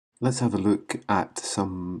Let's have a look at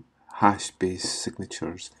some hash-based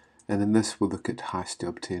signatures, and in this we'll look at hash to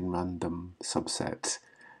obtain random subset,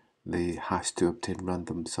 the hash to obtain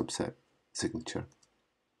random subset signature.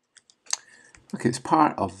 Okay, it's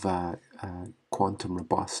part of quantum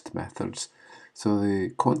robust methods. So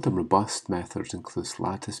the quantum robust methods includes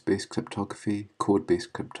lattice-based cryptography,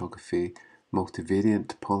 code-based cryptography,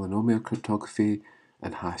 multivariate polynomial cryptography,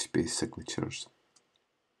 and hash-based signatures.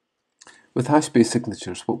 With hash-based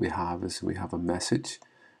signatures, what we have is we have a message,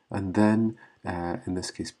 and then, in this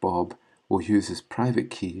case Bob, will use his private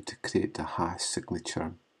key to create a hash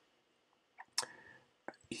signature.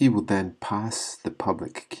 He will then pass the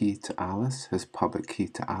public key to Alice, his public key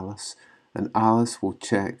to Alice, and Alice will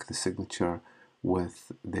check the signature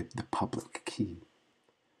with the public key.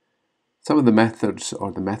 Some of the methods,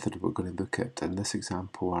 or the method we're going to look at in this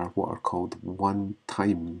example, are what are called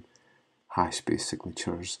one-time hash-based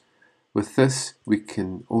signatures. With this, we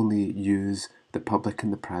can only use the public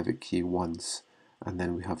and the private key once, and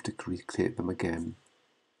then we have to recreate them again.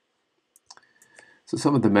 So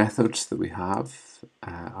some of the methods that we have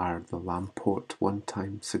are the Lamport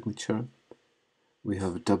one-time signature. We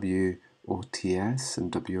have WOTS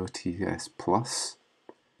and WOTS plus,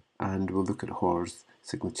 and we'll look at HORS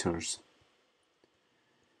signatures.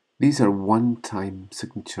 These are one-time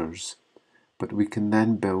signatures, but we can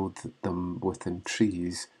then build them within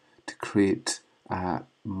trees to create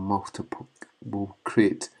we'll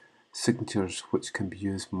create signatures which can be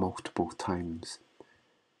used multiple times.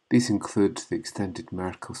 These include the extended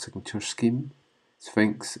Merkle signature scheme,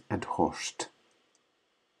 Sphinx, and HORS.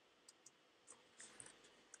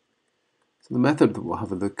 So the method that we'll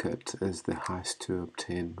have a look at is the hash to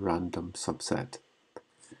obtain random subset.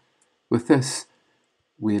 With this,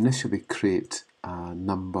 we initially create a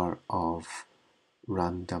number of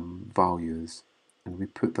random values, and we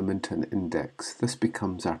put them into an index. This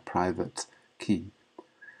becomes our private key.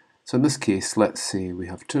 So in this case, let's say we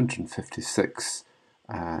have 256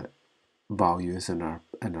 values in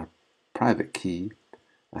our private key,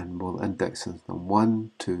 and we'll index them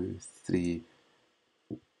 1, 2, 3,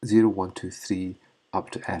 0, 1, 2, 3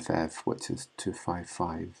 up to FF, which is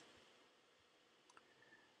 255.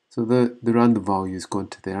 So the random values go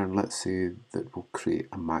into there, and let's say that we'll create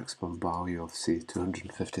a maximum value of, say,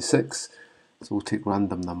 256. So we'll take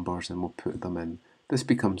random numbers and we'll put them in. This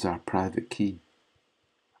becomes our private key.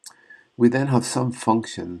 We then have some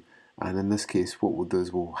function, and in this case what we'll do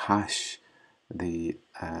is we'll hash the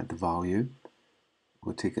value.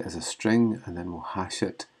 We'll take it as a string and then we'll hash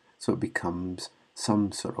it so it becomes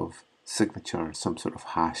some sort of signature, some sort of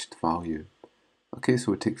hashed value. Okay,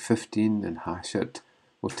 so we'll take 15 and hash it.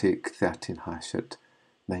 We'll take 13, hash it,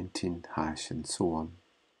 19, hash, and so on.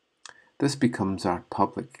 This becomes our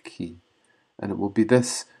public key, and it will be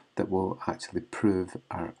this that will actually prove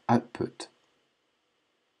our output.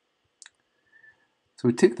 So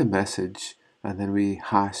we take the message and then we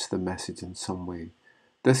hash the message in some way.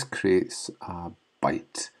 This creates a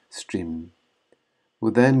byte stream.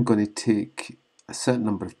 We're then going to take a certain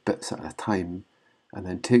number of bits at a time and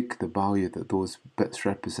then take the value that those bits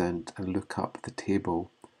represent and look up the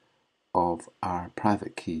table of our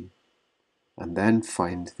private key, and then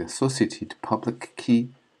find the associated public key,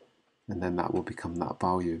 and then that will become that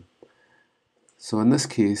value. So in this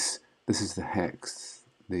case, this is the hex,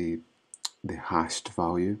 the hashed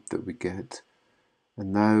value that we get,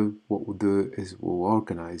 and now what we'll do is we'll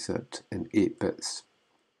organize it in 8 bits.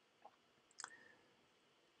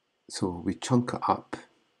 So we chunk it up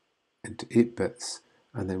into 8 bits,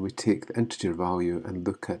 and then we take the integer value and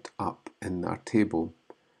look it up in our table.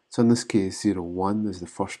 So in this case, 0, 1 is the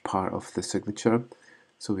first part of the signature.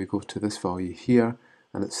 So we go to this value here,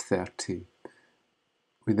 and it's 30.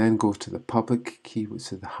 We then go to the public key,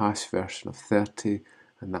 which is the hash version of 30,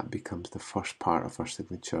 and that becomes the first part of our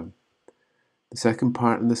signature. The second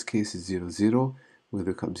part in this case is 0, 0. We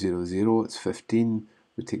look up 0, 0, it's 15.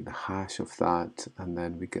 We take the hash of that, and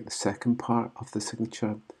then we get the second part of the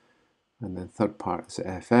signature. And then third part is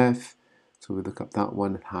FF. So we look up that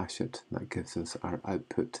one and hash it, and that gives us our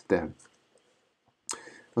output there.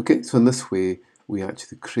 Okay, so in this way, we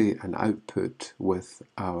actually create an output with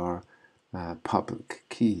our public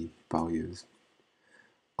key values.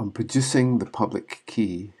 On producing the public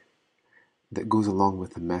key that goes along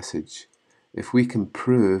with the message, if we can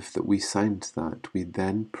prove that we signed that, we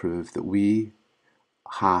then prove that we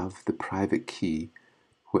have the private key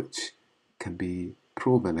which can be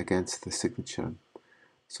proven against the signature.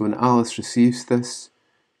 So when Alice receives this,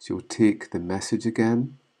 she will take the message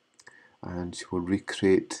again and she will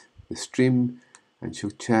recreate the stream, and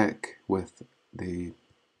she'll check with the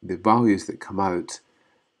values that come out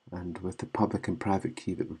and with the public and private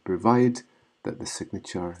key that we provide, that the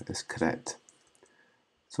signature is correct.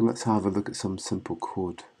 So let's have a look at some simple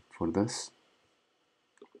code for this.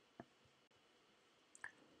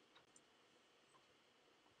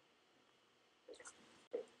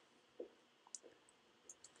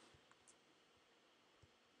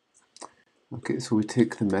 Okay, so we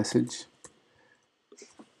take the message,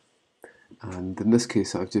 and in this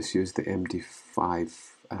case I've just used the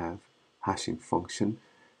MD5 hashing function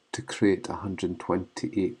to create a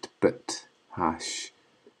 128-bit hash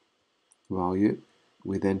value.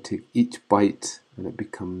 We then take each byte and it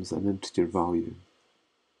becomes an integer value.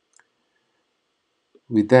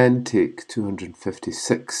 We then take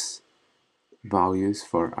 256 values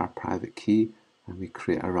for our private key and we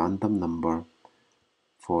create a random number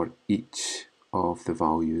for each of the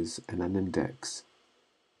values in an index.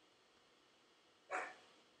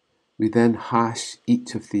 We then hash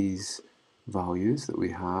each of these values that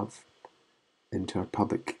we have into our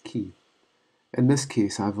public key. In this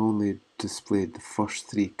case, I've only displayed the first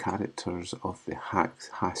 3 characters of the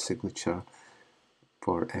hash signature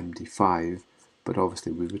for MD5, but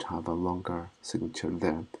obviously we would have a longer signature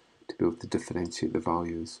there to be able to differentiate the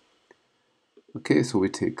values. Okay, so we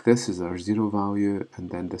take this as our 0 value, and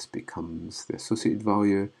then this becomes the associated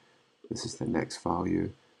value, this is the next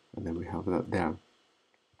value, and then we have that there.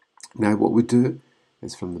 Now what we do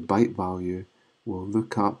is from the byte value, we'll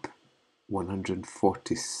look up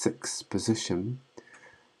 146 position.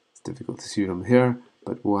 It's difficult to see from here,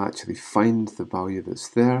 but we'll actually find the value that's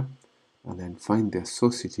there, and then find the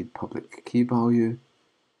associated public key value,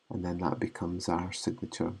 and then that becomes our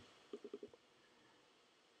signature.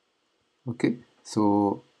 Okay,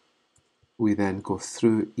 so we then go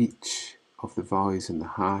through each of the values in the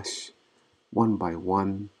hash one by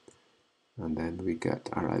one, and then we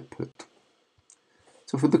get our output.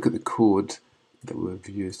 So if we look at the code that we've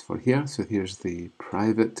used for here, so here's the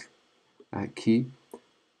private key.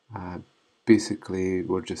 Basically,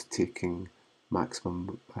 we're just taking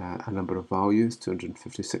maximum a number of values,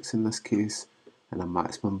 256 in this case, and a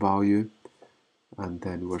maximum value, and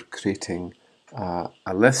then we're creating a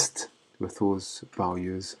list with those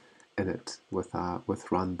values in it with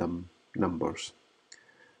random numbers.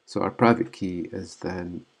 So our private key is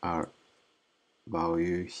then our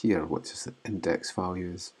value here, which is the index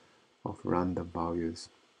values of random values.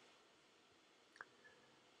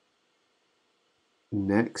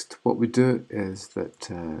 Next, what we do is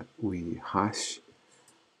that we hash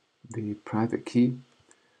the private key.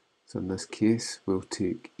 So in this case, we'll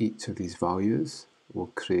take each of these values,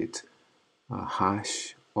 we'll create a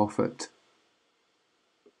hash of it.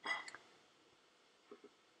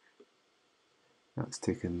 That's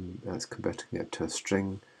converting it to a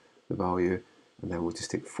string, the value, and then we'll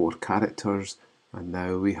just take 4 characters, and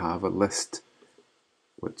now we have a list,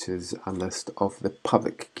 which is a list of the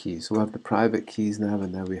public keys. So we have the private keys now,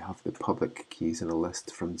 and now we have the public keys in a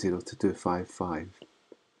list from 0 to 255.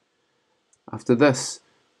 After this,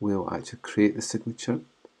 we'll actually create the signature.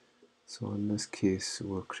 So in this case,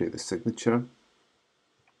 we'll create the signature,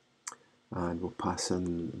 and we'll pass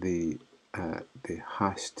in the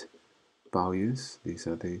hashed values. These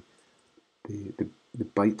are the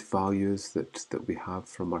byte values that we have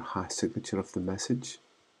from our hash signature of the message.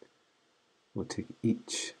 We'll take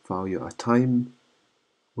each value at a time.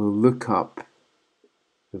 We'll look up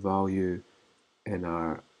the value in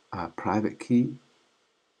our private key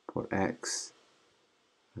for X,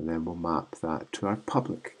 and then we'll map that to our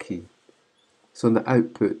public key. So in the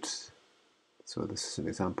output, so this is an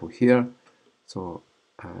example here, so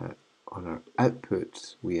on our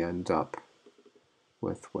output we end up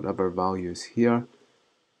with whatever values here.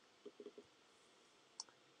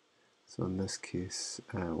 So in this case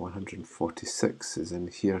 146 is in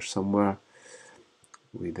here somewhere.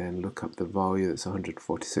 We then look up the value that's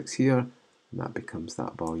 146 here, and that becomes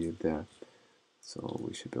that value there. So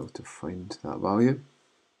we should be able to find that value.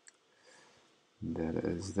 And there it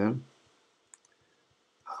is there.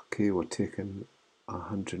 Okay, we're taking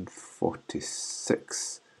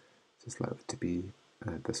 146, just like it to be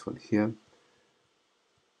this one here.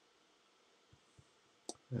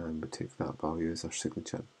 And we take that value as our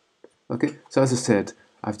signature. Okay, so as I said,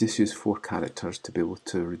 I've just used 4 characters to be able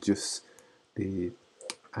to reduce the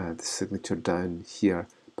signature down here,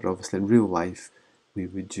 but obviously in real life we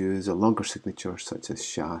would use a longer signature such as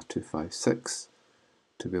SHA-256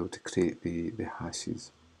 to be able to create the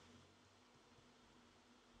hashes.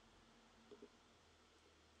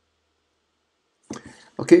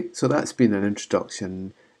 Okay, so that's been an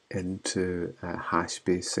introduction into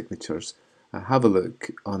hash-based signatures. Have a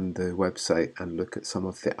look on the website and look at some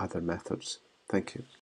of the other methods. Thank you.